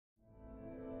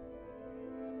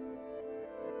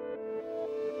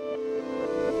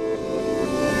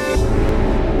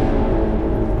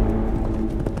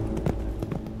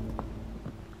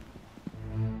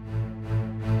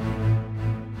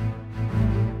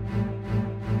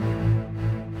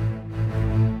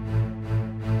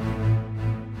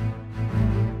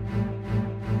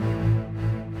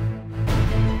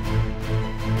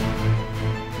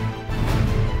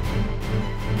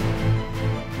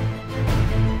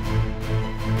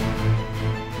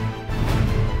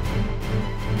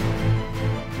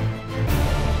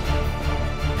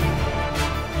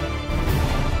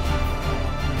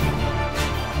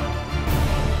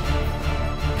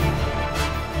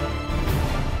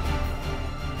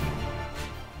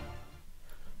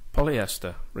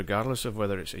Polyester, regardless of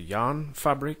whether it's a yarn,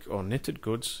 fabric or knitted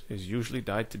goods, is usually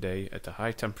dyed today at the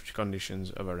high temperature conditions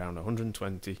of around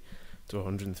 120 to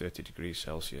 130 degrees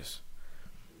Celsius.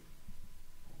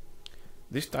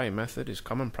 This dyeing method is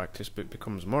common practice but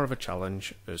becomes more of a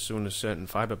challenge as soon as certain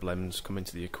fibre blends come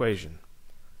into the equation.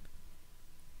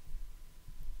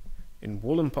 In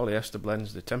wool and polyester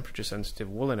blends, the temperature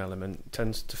sensitive woolen element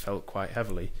tends to felt quite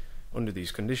heavily under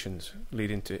these conditions,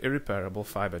 leading to irreparable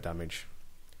fibre damage.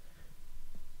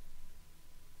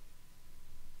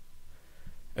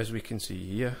 As we can see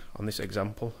here on this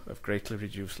example of greatly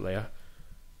reduced layer,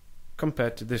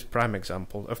 compared to this prime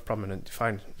example of prominent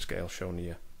defined scale shown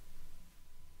here.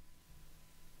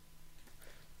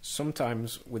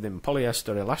 Sometimes within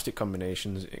polyester elastic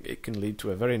combinations it can lead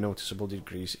to a very noticeable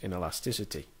decrease in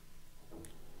elasticity.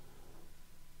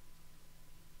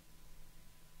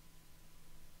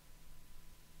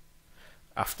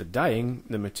 After dyeing,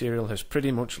 the material has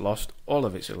pretty much lost all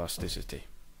of its elasticity.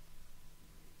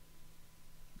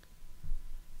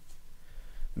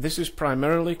 This is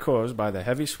primarily caused by the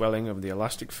heavy swelling of the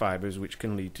elastic fibres, which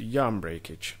can lead to yarn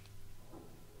breakage.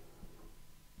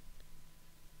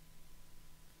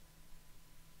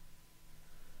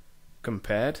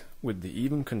 Compared with the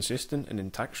even, consistent and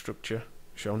intact structure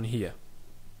shown here.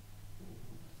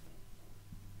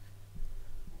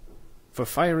 For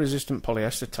fire-resistant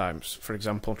polyester types, for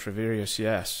example Treveria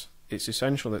CS, it's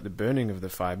essential that the burning of the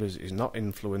fibres is not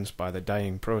influenced by the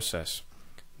dyeing process.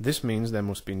 This means there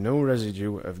must be no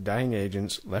residue of dyeing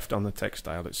agents left on the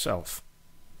textile itself.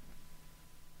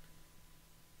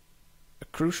 A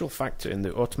crucial factor in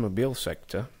the automobile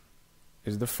sector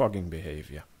is the fogging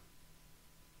behaviour.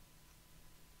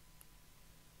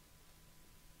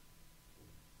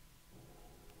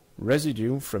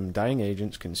 Residue from dyeing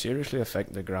agents can seriously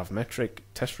affect the gravimetric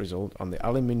test result on the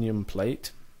aluminium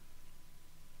plate,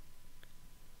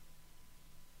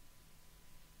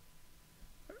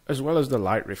 as well as the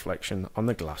light reflection on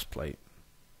the glass plate.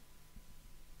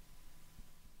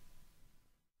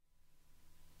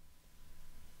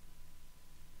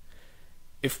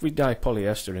 If we dye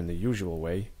polyester in the usual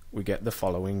way, we get the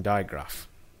following dye graph,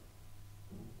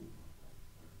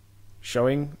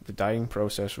 showing the dyeing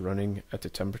process running at a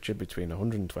temperature between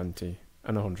 120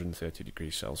 and 130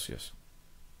 degrees Celsius.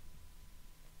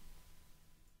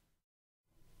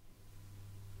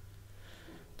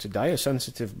 To dye a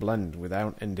sensitive blend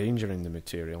without endangering the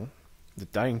material, the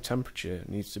dyeing temperature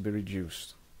needs to be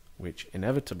reduced, which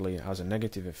inevitably has a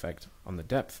negative effect on the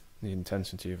depth and the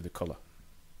intensity of the colour.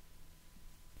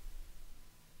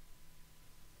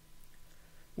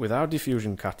 With our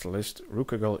diffusion catalyst,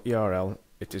 RUCOGAL ERL,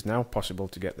 it is now possible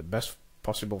to get the best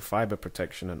possible fibre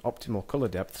protection and optimal colour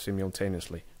depth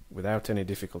simultaneously, without any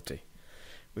difficulty.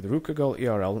 With RUCOGAL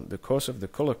ERL, the course of the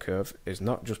colour curve is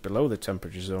not just below the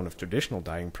temperature zone of traditional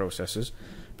dyeing processes,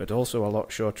 but also a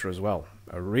lot shorter as well,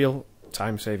 a real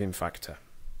time-saving factor.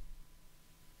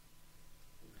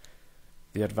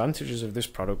 The advantages of this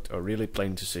product are really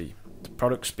plain to see. The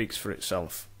product speaks for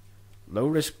itself.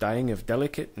 Low-risk dyeing of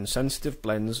delicate and sensitive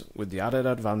blends with the added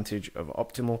advantage of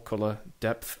optimal colour,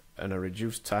 depth and a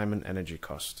reduced time and energy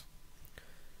cost.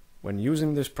 When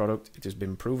using this product, it has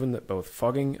been proven that both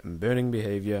fogging and burning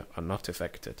behaviour are not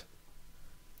affected.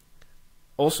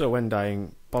 Also, when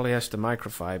dyeing polyester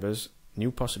microfibres,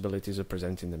 new possibilities are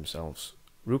presenting themselves.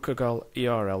 RUCOGAL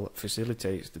ERL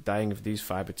facilitates the dyeing of these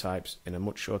fibre types in a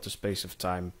much shorter space of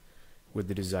time with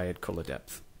the desired colour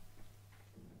depth.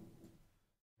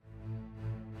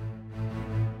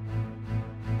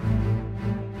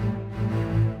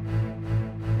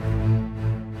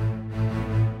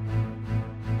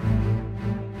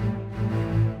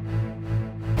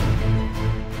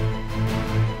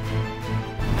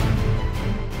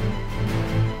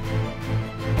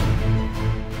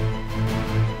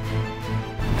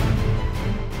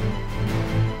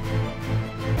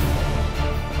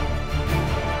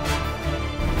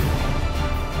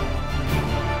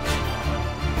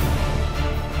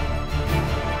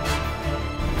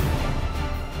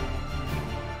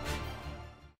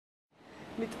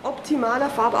 Mit optimaler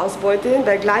Farbausbeute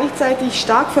bei gleichzeitig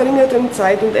stark verringertem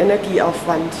Zeit- und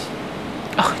Energieaufwand.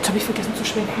 Ach, jetzt habe ich vergessen zu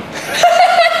schwenken.